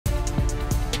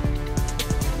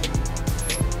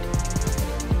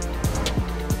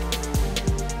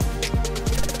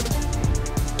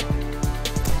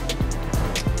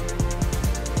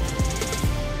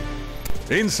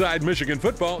Inside Michigan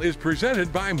Football is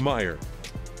presented by Meijer.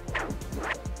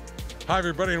 Hi,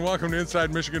 everybody, and welcome to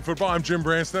Inside Michigan Football. I'm Jim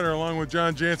Branstetter along with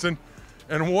John Jansen.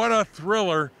 And what a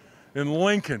thriller in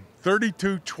Lincoln,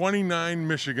 32-29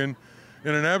 Michigan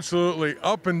in an absolutely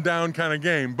up and down kind of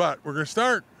game. But we're going to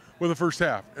start with the first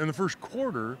half. In the first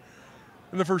quarter,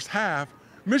 in the first half,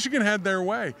 Michigan had their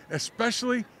way,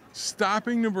 especially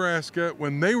stopping Nebraska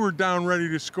when they were down ready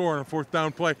to score on a fourth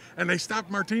down play, and they stopped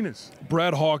Martinez.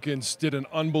 Brad Hawkins did an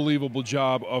unbelievable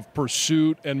job of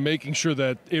pursuit and making sure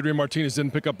that Adrian Martinez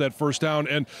didn't pick up that first down,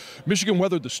 and Michigan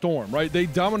weathered the storm, right? They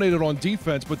dominated on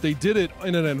defense, but they did it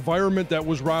in an environment that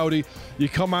was rowdy. You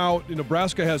come out,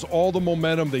 Nebraska has all the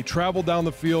momentum. They traveled down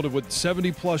the field with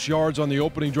 70-plus yards on the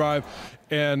opening drive,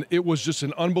 and it was just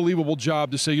an unbelievable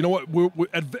job to say, you know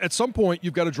what, at some point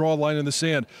you've got to draw a line in the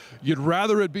sand. You'd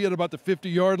rather it be at about the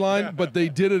 50-yard line, but they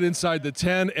did it inside the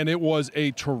 10, and it was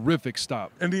a terrific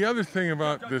stop. And the other thing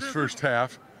about this first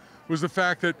half was the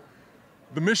fact that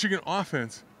the Michigan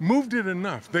offense moved it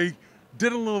enough. They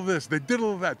did a little of this, they did a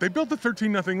little of that. They built a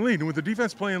 13-0 lead, and with the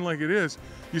defense playing like it is,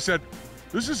 you said,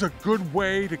 this is a good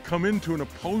way to come into an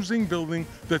opposing building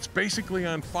that's basically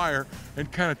on fire and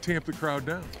kind of tamp the crowd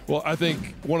down. Well, I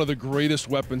think one of the greatest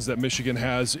weapons that Michigan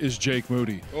has is Jake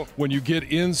Moody. When you get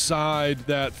inside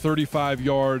that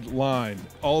 35-yard line,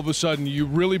 all of a sudden you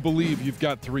really believe you've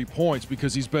got 3 points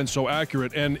because he's been so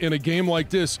accurate. And in a game like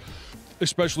this,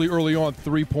 especially early on,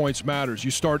 3 points matters.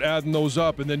 You start adding those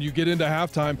up, and then you get into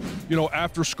halftime,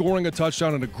 after scoring a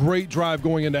touchdown and a great drive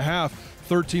going into half,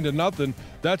 13-0,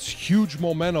 that's huge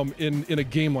momentum in a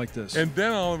game like this. And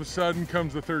then all of a sudden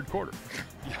comes the third quarter.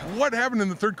 What happened in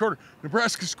the third quarter?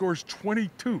 Nebraska scores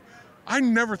 22. I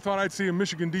never thought I'd see a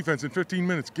Michigan defense in 15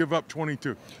 minutes give up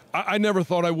 22. I never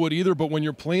thought I would either, but when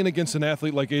you're playing against an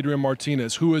athlete like Adrian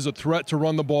Martinez, who is a threat to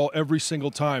run the ball every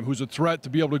single time, who's a threat to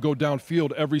be able to go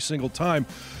downfield every single time,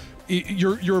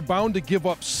 you're bound to give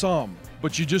up some,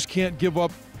 but you just can't give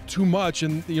up too much,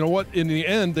 and you know what? In the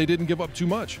end, they didn't give up too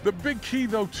much. The big key,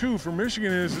 though, too, for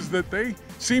Michigan is that they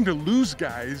seem to lose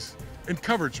guys in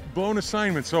coverage, blown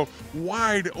assignments, so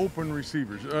wide open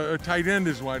receivers. A tight end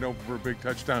is wide open for a big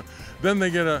touchdown. Then they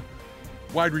get a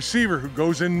wide receiver who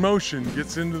goes in motion,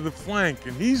 gets into the flank,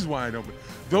 and he's wide open.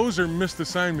 Those are missed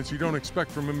assignments you don't expect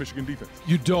from a Michigan defense.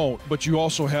 You don't, but you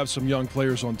also have some young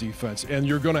players on defense, and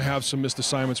you're going to have some missed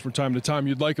assignments from time to time.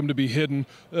 You'd like them to be hidden.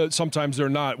 Sometimes they're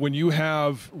not. When you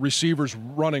have receivers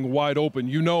running wide open,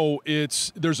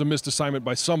 there's a missed assignment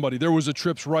by somebody. There was a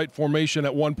trips right formation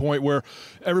at one point where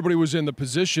everybody was in the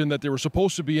position that they were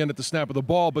supposed to be in at the snap of the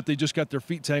ball, but they just got their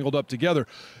feet tangled up together.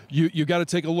 You got to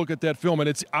take a look at that film, and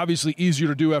it's obviously easier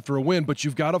to do after a win, but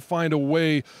you've got to find a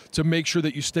way to make sure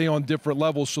that you stay on different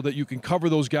levels so that you can cover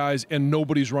those guys and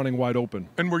nobody's running wide open.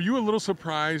 And were you a little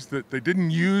surprised that they didn't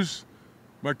use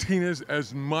Martinez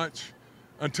as much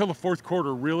until the fourth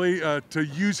quarter, really, to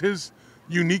use his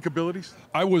unique abilities?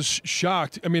 I was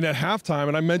shocked. I mean, at halftime,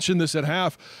 and I mentioned this at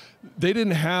half, they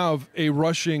didn't have a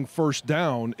rushing first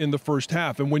down in the first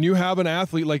half. And when you have an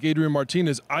athlete like Adrian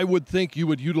Martinez, I would think you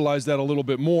would utilize that a little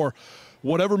bit more.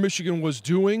 Whatever Michigan was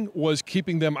doing was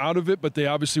keeping them out of it, but they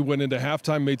obviously went into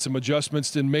halftime, made some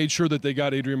adjustments, and made sure that they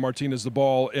got Adrian Martinez the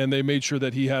ball, and they made sure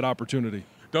that he had opportunity.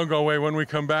 Don't go away. When we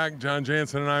come back, John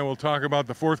Jansen and I will talk about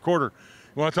the fourth quarter.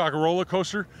 You want to talk a roller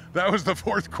coaster? That was the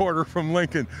fourth quarter from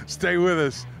Lincoln. Stay with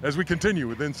us as we continue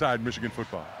with Inside Michigan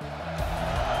Football.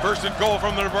 First and goal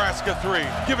from the Nebraska 3.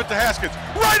 Give it to Haskins.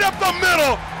 Right up the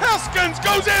middle. Haskins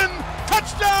goes in.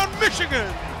 Touchdown,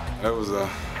 Michigan. That was a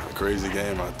crazy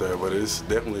game out there, but it's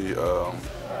definitely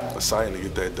exciting to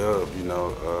get that dub.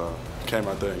 Came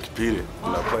out there and competed.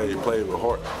 Played with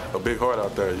heart, a big heart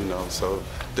out there. So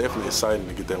definitely exciting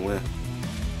to get that win.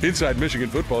 Inside Michigan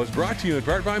Football is brought to you in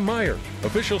part by Meijer,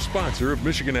 official sponsor of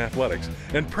Michigan Athletics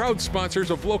and proud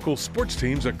sponsors of local sports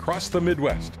teams across the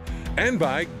Midwest, and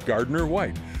by Gardner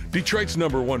White, Detroit's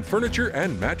 #1 furniture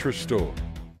and mattress store.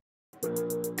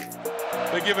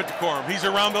 They give it to Corum. He's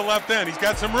around the left end. He's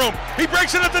got some room. He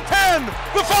breaks it at the 10,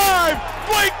 the 5.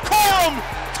 Blake Corum,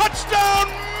 touchdown,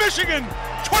 Michigan,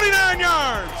 29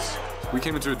 yards. We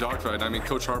came into a dogfight. I mean,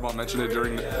 Coach Harbaugh mentioned it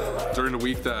during the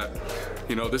week that,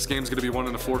 this game's going to be won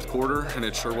in the fourth quarter, and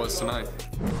it sure was tonight.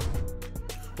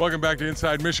 Welcome back to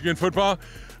Inside Michigan Football.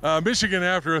 Michigan,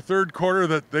 after a third quarter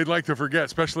that they'd like to forget,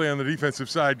 especially on the defensive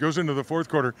side, goes into the fourth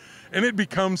quarter, and it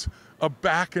becomes a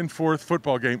back-and-forth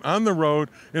football game on the road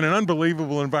in an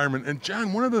unbelievable environment. And,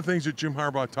 John, one of the things that Jim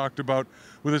Harbaugh talked about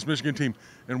with this Michigan team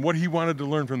and what he wanted to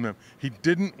learn from them, he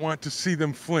didn't want to see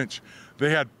them flinch. They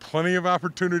had plenty of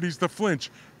opportunities to flinch,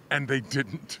 and they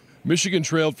didn't. Michigan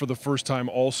trailed for the first time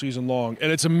all season long,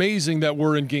 and it's amazing that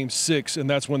we're in Game 6, and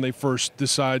that's when they first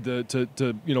decide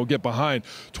to get behind,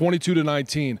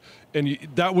 22-19, and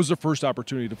that was the first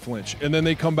opportunity to flinch. And then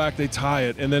they come back, they tie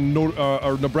it, and then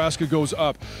Nebraska goes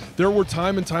up. There were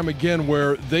time and time again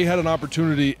where they had an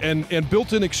opportunity and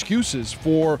built-in excuses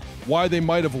for why they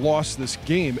might have lost this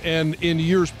game. And in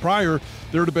years prior,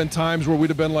 there would have been times where we'd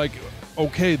have been like,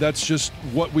 okay, that's just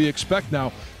what we expect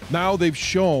now. Now they've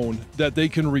shown that they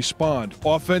can respond.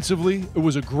 Offensively, it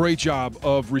was a great job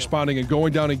of responding and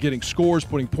going down and getting scores,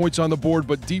 putting points on the board.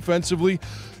 But defensively,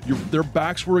 their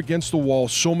backs were against the wall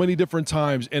so many different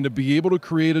times. And to be able to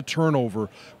create a turnover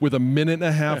with 1.5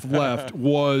 minutes left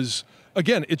was,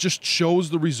 again, it just shows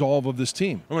the resolve of this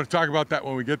team. I'm going to talk about that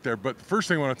when we get there. But the first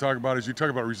thing I want to talk about is you talk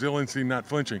about resiliency, not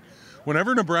flinching.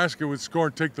 Whenever Nebraska would score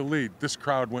and take the lead, this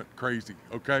crowd went crazy,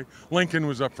 okay? Lincoln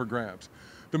was up for grabs.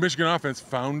 The Michigan offense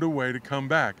found a way to come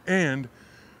back. And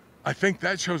I think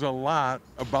that shows a lot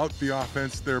about the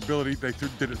offense, their ability. They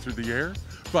did it through the air.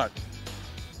 But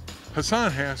Hassan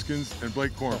Haskins and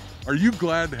Blake Corum, are you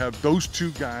glad to have those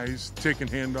two guys taking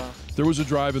handoff? There was a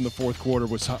drive in the fourth quarter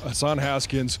with Hassan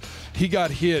Haskins. He got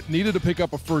hit, needed to pick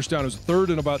up a first down. It was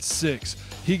 3rd and about 6.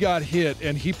 He got hit,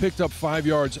 and he picked up 5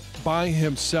 yards by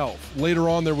himself. Later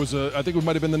on, there was I think it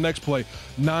might have been the next play,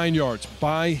 9 yards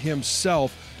by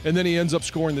himself. And then he ends up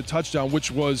scoring the touchdown, which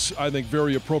was, I think,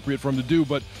 very appropriate for him to do.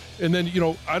 But, and then,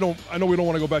 I know we don't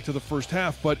want to go back to the first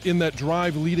half, but in that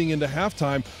drive leading into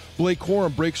halftime, Blake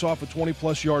Corum breaks off a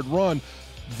 20-plus yard run.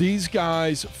 These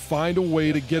guys find a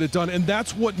way to get it done. And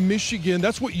that's what Michigan,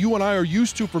 that's what you and I are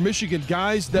used to for Michigan,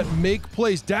 guys that make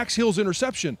plays. Dax Hill's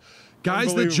interception.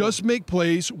 Guys that just make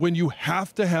plays when you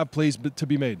have to have plays to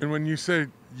be made. And when you say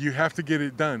you have to get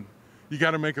it done, you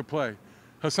got to make a play.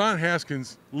 Hassan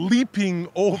Haskins leaping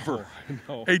over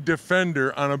a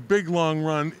defender on a big, long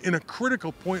run in a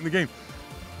critical point in the game.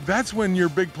 That's when your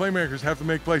big playmakers have to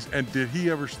make plays. And did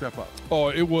he ever step up? Oh,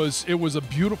 it was a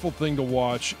beautiful thing to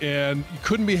watch, and you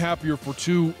couldn't be happier for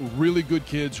two really good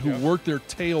kids who worked their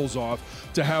tails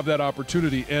off to have that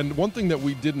opportunity. And one thing that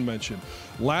we didn't mention,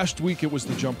 last week it was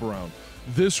the jump around.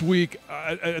 This week,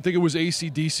 I think it was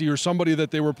AC/DC or somebody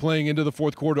that they were playing into the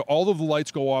fourth quarter. All of the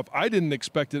lights go off. I didn't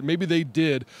expect it. Maybe they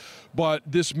did. But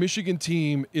this Michigan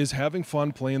team is having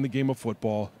fun playing the game of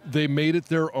football. They made it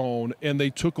their own, and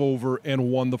they took over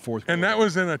and won the fourth quarter. And that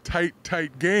was in a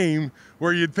tight game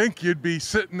where you'd think you'd be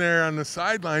sitting there on the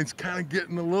sidelines kind of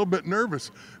getting a little bit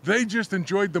nervous. They just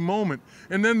enjoyed the moment.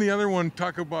 And then the other one,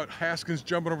 talk about Haskins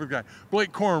jumping over the guy.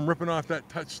 Blake Corum ripping off that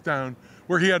touchdown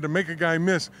where he had to make a guy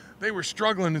miss. They were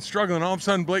struggling and struggling. All of a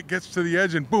sudden, Blake gets to the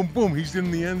edge, and boom, boom, he's in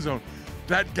the end zone.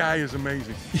 That guy is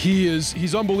amazing.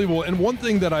 He's unbelievable. And one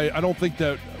thing that I don't think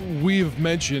that we've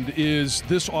mentioned is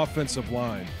this offensive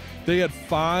line. They had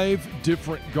 5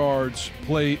 different guards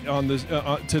play on this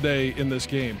today in this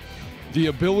game. The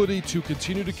ability to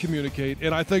continue to communicate,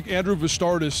 and I think Andrew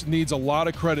Vistardis needs a lot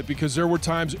of credit because there were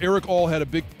times Eric All had a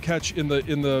big catch in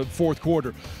the fourth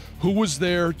quarter. Who was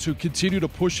there to continue to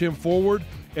push him forward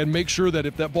and make sure that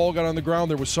if that ball got on the ground,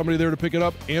 there was somebody there to pick it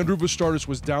up? Andrew Vistardis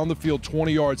was down the field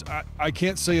 20 yards. I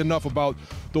can't say enough about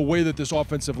the way that this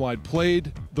offensive line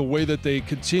played, the way that they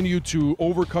continue to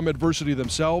overcome adversity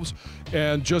themselves,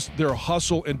 and just their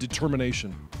hustle and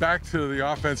determination. Back to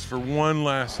the offense for one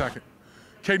last second.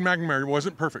 Cade McNamara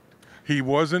wasn't perfect. He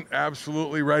wasn't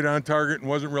absolutely right on target and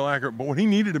wasn't real accurate, but when he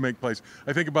needed to make plays,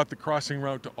 I think about the crossing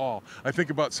route to All. I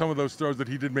think about some of those throws that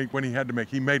he did make when he had to make.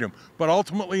 He made them. But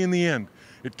ultimately, in the end,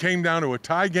 it came down to a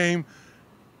tie game,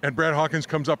 and Brad Hawkins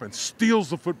comes up and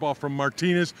steals the football from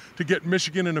Martinez to get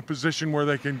Michigan in a position where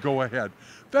they can go ahead.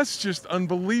 That's just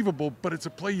unbelievable, but it's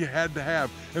a play you had to have.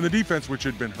 And the defense, which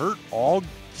had been hurt all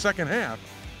second half,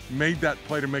 made that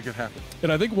play to make it happen.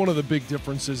 And I think one of the big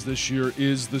differences this year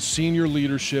is the senior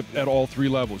leadership at all 3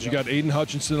 levels. You got Aiden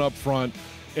Hutchinson up front,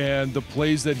 and the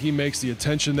plays that he makes, the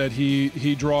attention that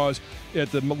he draws.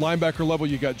 At the linebacker level,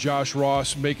 you got Josh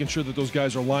Ross making sure that those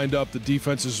guys are lined up, the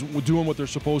defense is doing what they're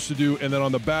supposed to do. And then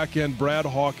on the back end, Brad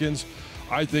Hawkins,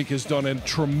 I think, has done a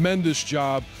tremendous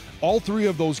job. All 3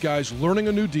 of those guys learning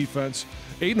a new defense.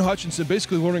 Aiden Hutchinson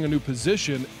basically learning a new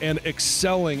position and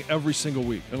excelling every single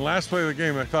week. And last play of the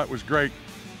game I thought was great.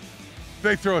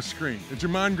 They throw a screen, and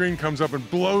Jamon Green comes up and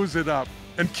blows it up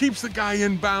and keeps the guy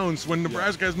in bounds when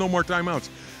Nebraska has no more timeouts.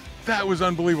 That was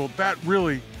unbelievable. That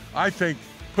really, I think,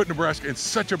 put Nebraska in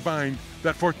such a bind.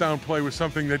 That fourth down play was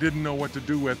something they didn't know what to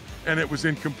do with, and it was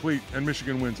incomplete, and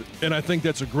Michigan wins it. And I think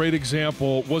that's a great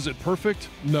example. Was it perfect?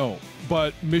 No.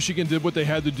 But Michigan did what they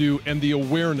had to do, and the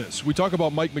awareness. We talk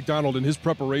about Mike McDonald and his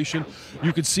preparation.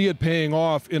 You could see it paying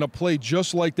off in a play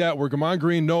just like that, where Gamon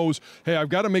Green knows, hey, I've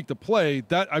got to make the play.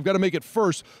 I've got to make it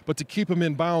first, but to keep him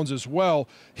in bounds as well,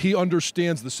 he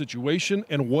understands the situation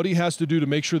and what he has to do to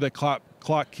make sure that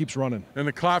clock keeps running. And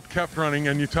the clock kept running,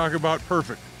 and you talk about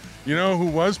perfect. You know who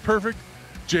was perfect?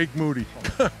 Jake Moody.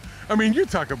 I mean, you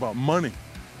talk about money.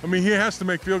 I mean, he has to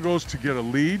make field goals to get a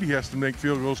lead. He has to make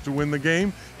field goals to win the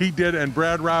game. He did, and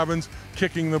Brad Robbins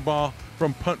kicking the ball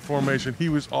from punt formation, he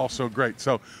was also great.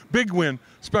 So big win,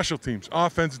 special teams,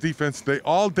 offense, defense, they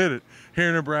all did it here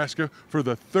in Nebraska for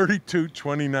the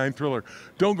 32-29 thriller.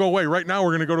 Don't go away. Right now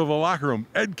we're going to go to the locker room.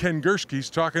 Ed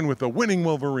Kengerski's talking with the winning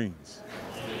Wolverines.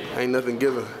 Ain't nothing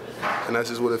given, and that's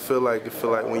just what it feel like. It feel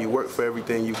like when you work for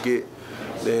everything you get,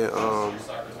 then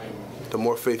the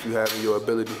more faith you have in your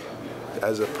ability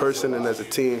as a person and as a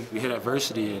team. We hit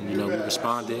adversity, and we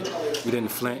responded. We didn't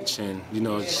flinch, and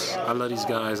I love these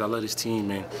guys. I love this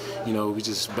team, and we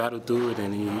just battled through it,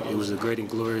 and it was a great and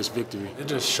glorious victory. It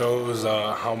just shows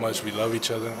how much we love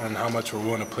each other and how much we're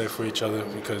willing to play for each other,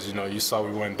 because you saw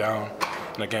we went down,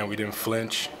 and again we didn't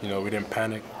flinch. We didn't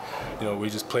panic. We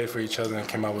just played for each other and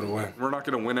came out with a win. We're not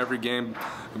going to win every game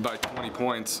by 20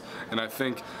 points, and I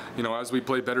think, as we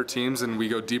play better teams and we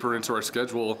go deeper into our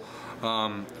schedule,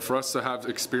 for us to have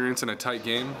experience in a tight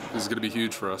game is going to be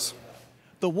huge for us.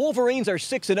 The Wolverines are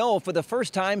 6-0 for the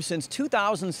first time since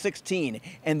 2016,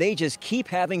 and they just keep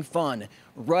having fun,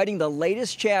 writing the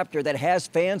latest chapter that has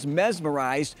fans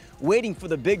mesmerized, waiting for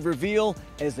the big reveal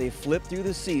as they flip through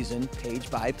the season page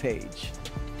by page.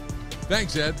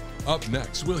 Thanks, Ed. Up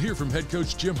next, we'll hear from head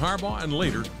coach Jim Harbaugh, and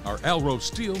later, our Alro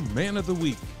Steel Man of the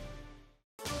Week.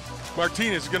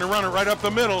 Martinez is going to run it right up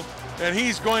the middle, and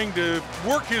he's going to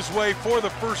work his way for the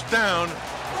first down.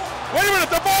 Wait a minute,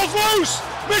 the ball's loose!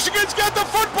 Michigan's got the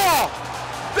football!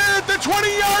 They're at the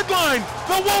 20-yard line!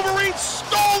 The Wolverines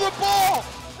stole the ball!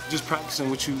 Just practicing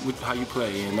how you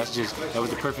play, and that was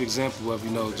the perfect example of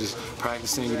just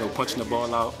practicing, punching the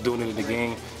ball out, doing it in the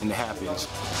game, and it happens.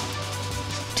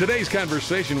 Today's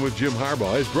conversation with Jim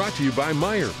Harbaugh is brought to you by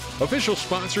Meijer, official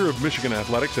sponsor of Michigan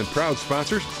Athletics and proud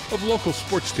sponsors of local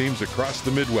sports teams across the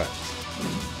Midwest.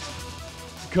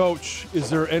 Coach,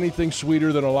 is there anything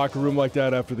sweeter than a locker room like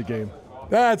that after the game?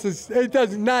 It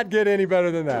does not get any better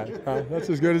than that. That's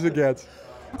as good as it gets.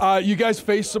 You guys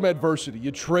faced some adversity. You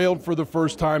trailed for the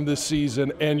first time this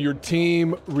season, and your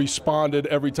team responded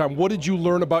every time. What did you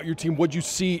learn about your team? What did you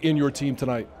see in your team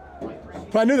tonight?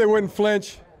 I knew they wouldn't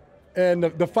flinch, and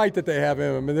the fight that they have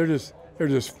in them. I mean,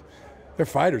 they're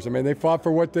fighters. I mean, they fought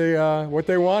for what they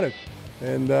wanted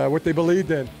and what they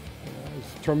believed in.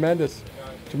 It's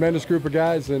tremendous group of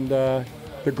guys, and the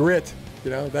grit.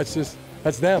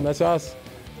 That's them. That's us.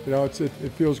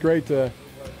 It feels great to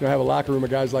have a locker room of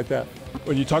guys like that.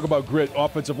 When you talk about grit,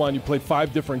 offensive line, you played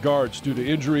 5 different guards due to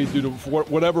injury, due to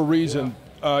whatever reason.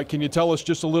 Can you tell us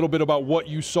just a little bit about what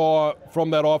you saw from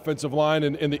that offensive line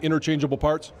and the interchangeable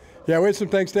parts? Yeah, we had some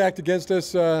things stacked against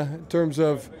us in terms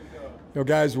of,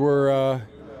 guys weren't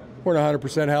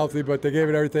 100% healthy, but they gave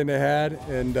it everything they had,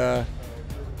 and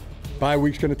bye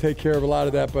week's going to take care of a lot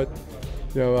of that. But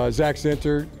Zach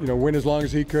Zinter, went as long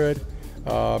as he could.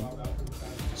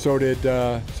 So did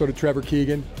Trevor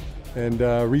Keegan, and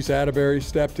Reese Atterbury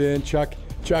stepped in. Chuck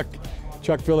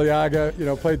Filiaga,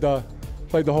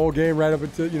 played the whole game right up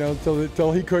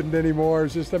until he couldn't anymore.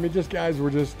 It's just guys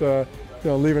were just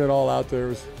leaving it all out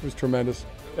there. It was tremendous.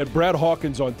 And Brad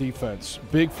Hawkins on defense,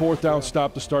 big fourth down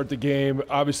stop to start the game.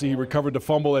 Obviously, he recovered the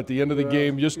fumble at the end of the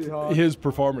game. Just his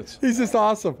performance. He's just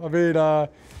awesome. I mean,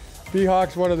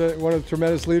 B-Hawk's one of the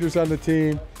tremendous leaders on the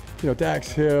team.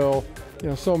 Dax Hill.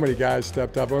 So many guys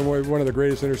stepped up. One of the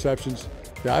greatest interceptions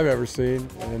I've ever seen,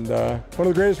 and one of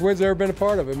the greatest wins I've ever been a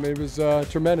part of. I mean, it was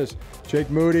tremendous. Jake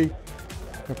Moody,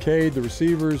 Cade, the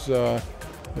receivers,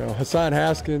 Hassan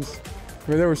Haskins. I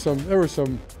mean, there were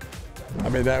some. I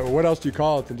mean, what else do you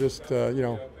call it than just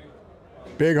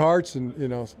big hearts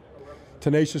and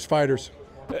tenacious fighters.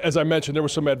 As I mentioned, there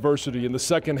was some adversity in the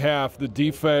second half. The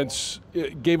defense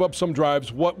gave up some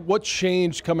drives. What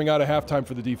changed coming out of halftime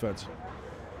for the defense?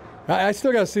 I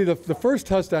still got to see the first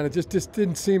touchdown. It just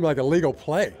didn't seem like a legal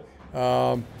play.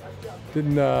 They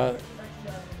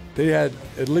had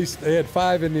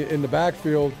 5 in the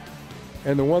backfield,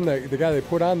 and the guy they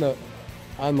put on the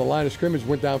line of scrimmage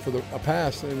went down for a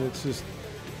pass, and it's just.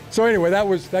 So anyway,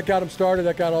 that got them started.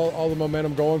 That got all the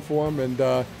momentum going for them, and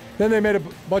then they made a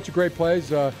bunch of great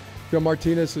plays.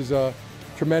 Martinez is a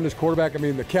tremendous quarterback. I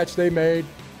mean, the catch they made,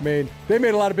 they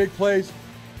made a lot of big plays,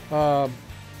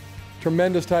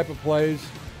 tremendous type of plays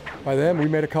by them. We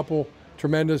made a couple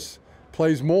tremendous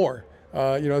plays more.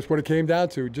 That's what it came down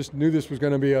to. Just knew this was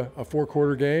going to be a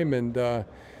 4-quarter game, and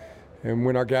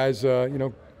when our guys,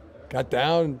 got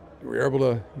down, we were able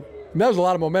to. And that was a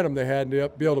lot of momentum they had, and to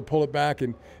be able to pull it back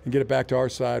and get it back to our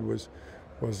side was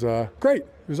great.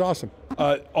 It was awesome.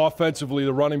 Offensively,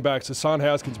 the running backs, Hassan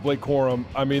Haskins, Blake Corum,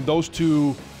 I mean, those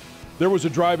two, there was a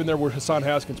drive in there where Hassan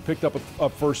Haskins picked up a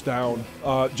first down,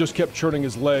 just kept churning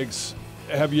his legs.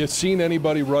 Have you seen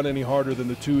anybody run any harder than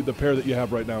the pair that you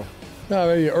have right now? No,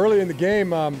 I mean, early in the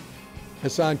game,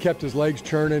 Hassan kept his legs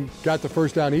churning, got the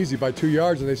first down easy by 2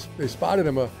 yards, and they spotted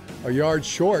him a yard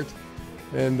short.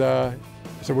 And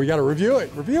so we got to review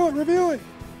it.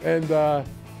 And,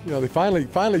 they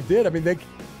finally did. I mean,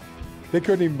 they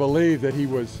couldn't even believe that he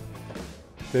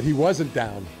wasn't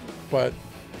down. But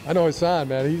I know Hassan,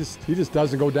 man, he just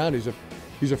doesn't go down.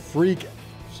 He's a freak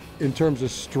in terms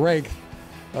of strength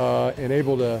and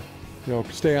able to,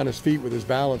 stay on his feet with his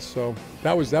balance. So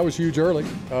that was huge early.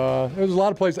 There was a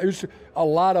lot of plays. It was a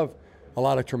lot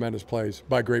of tremendous plays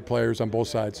by great players on both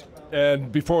sides.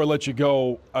 And before I let you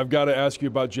go, I've got to ask you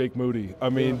about Jake Moody. I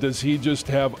mean, does he just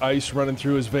have ice running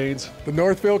through his veins? The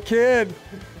Northville kid.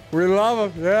 We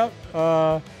love him. Yeah.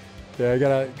 You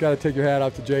gotta take your hat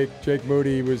off to Jake. Jake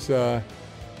Moody.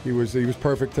 He was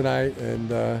perfect tonight, and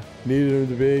needed him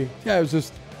to be. Yeah, it was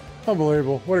just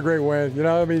unbelievable. What a great win. You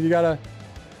gotta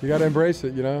embrace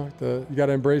it. You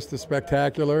gotta embrace the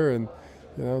spectacular and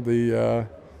the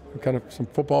kind of some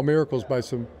football miracles by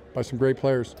some great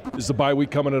players. Is the bye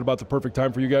week coming at about the perfect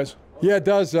time for you guys? Yeah, it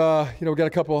does. We got a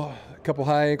couple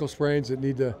high ankle sprains that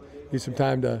need some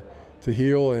time to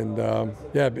heal, and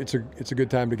it's a good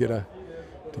time to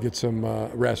get some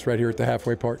rest right here at the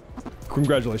halfway part.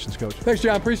 Congratulations, Coach. Thanks,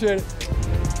 John. Appreciate it.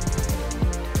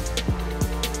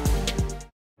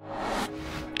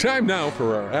 Time now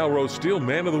for our Al Rose Steel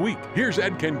Man of the Week. Here's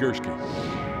Ed Kengerski.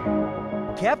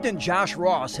 Captain Josh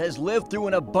Ross has lived through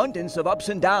an abundance of ups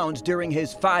and downs during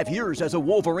his 5 years as a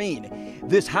Wolverine.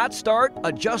 This hot start,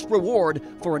 a just reward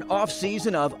for an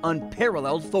offseason of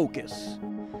unparalleled focus.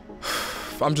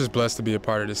 I'm just blessed to be a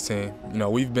part of this team.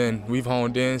 We've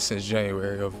honed in since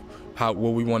January of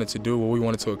what we wanted to do, what we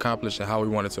wanted to accomplish, and how we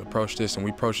wanted to approach this, and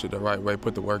we approached it the right way,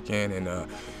 put the work in, and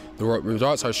the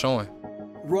results are showing.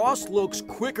 Ross looks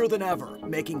quicker than ever,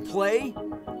 making play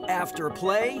after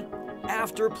play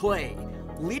after play,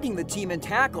 leading the team in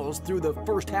tackles through the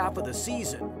first half of the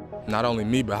season. Not only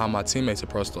me, but how my teammates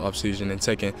approach the offseason and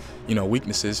taking,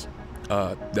 weaknesses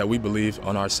that we believe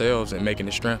on ourselves and making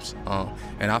it strengths.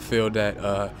 And I feel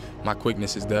that my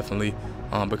quickness is definitely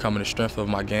becoming a strength of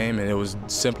my game, and it was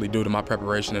simply due to my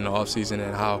preparation in the offseason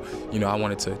and how, I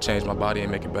wanted to change my body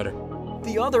and make it better.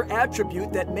 The other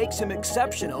attribute that makes him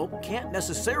exceptional can't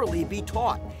necessarily be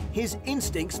taught, his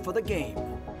instincts for the game.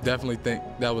 Definitely think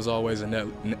that was always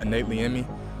innately in me.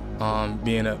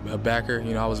 Being a backer,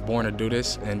 I was born to do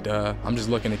this, and I'm just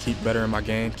looking to keep better in my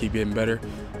game, keep getting better,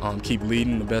 keep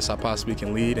leading the best I possibly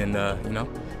can lead, and,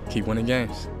 keep winning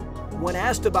games. When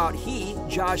asked about he,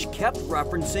 Josh kept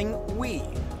referencing we.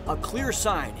 A clear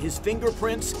sign his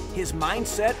fingerprints, his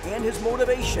mindset, and his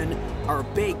motivation are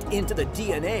baked into the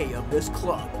DNA of this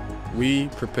club. We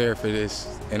prepare for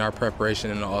this in our preparation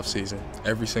in the offseason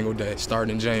every single day,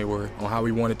 starting in January, on how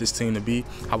we wanted this team to be,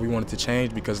 how we wanted to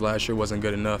change, because last year wasn't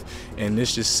good enough. And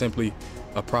this just simply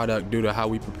a product due to how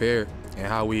we prepared and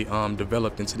how we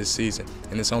developed into this season.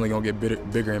 And it's only going to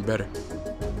get bigger and better.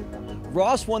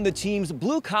 Ross won the team's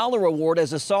Blue Collar Award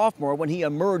as a sophomore when he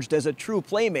emerged as a true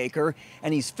playmaker,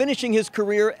 and he's finishing his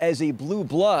career as a blue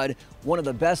blood, one of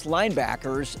the best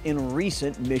linebackers in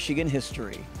recent Michigan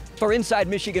history. For Inside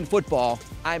Michigan Football,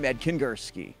 I'm Ed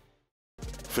Kengerski.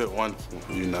 Feel wonderful,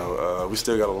 we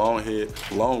still got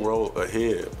a long road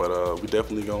ahead, but we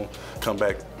definitely gonna come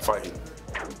back fighting.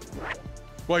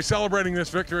 Boy, celebrating this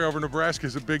victory over Nebraska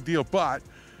is a big deal, but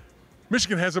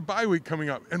Michigan has a bye week coming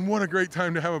up, and what a great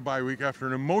time to have a bye week after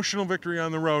an emotional victory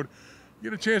on the road. You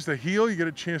get a chance to heal, you get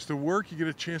a chance to work, you get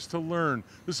a chance to learn.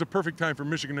 This is a perfect time for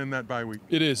Michigan in that bye week.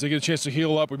 It is. They get a chance to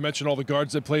heal up. We mentioned all the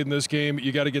guards that played in this game.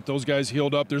 You got to get those guys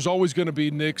healed up. There's always going to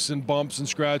be nicks and bumps and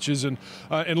scratches and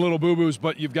little boo-boos,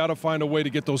 but you've got to find a way to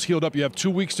get those healed up. You have 2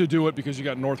 weeks to do it because you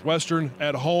got Northwestern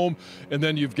at home, and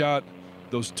then you've got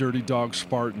those dirty dog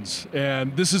Spartans.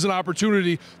 And this is an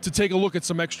opportunity to take a look at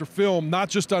some extra film, not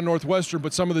just on Northwestern,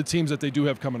 but some of the teams that they do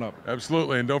have coming up.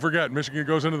 Absolutely, and don't forget, Michigan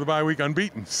goes into the bye week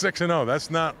unbeaten, 6-0. That's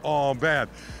not all bad.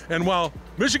 And while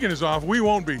Michigan is off, we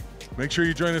won't be. Make sure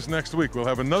you join us next week. We'll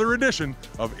have another edition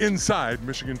of Inside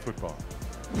Michigan Football.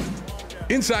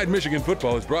 Inside Michigan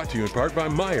Football is brought to you in part by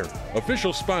Meijer,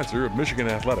 official sponsor of Michigan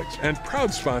Athletics and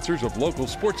proud sponsors of local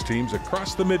sports teams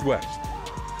across the Midwest.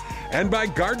 And by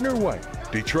Gardner White,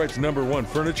 Detroit's #1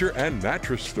 furniture and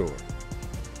mattress store.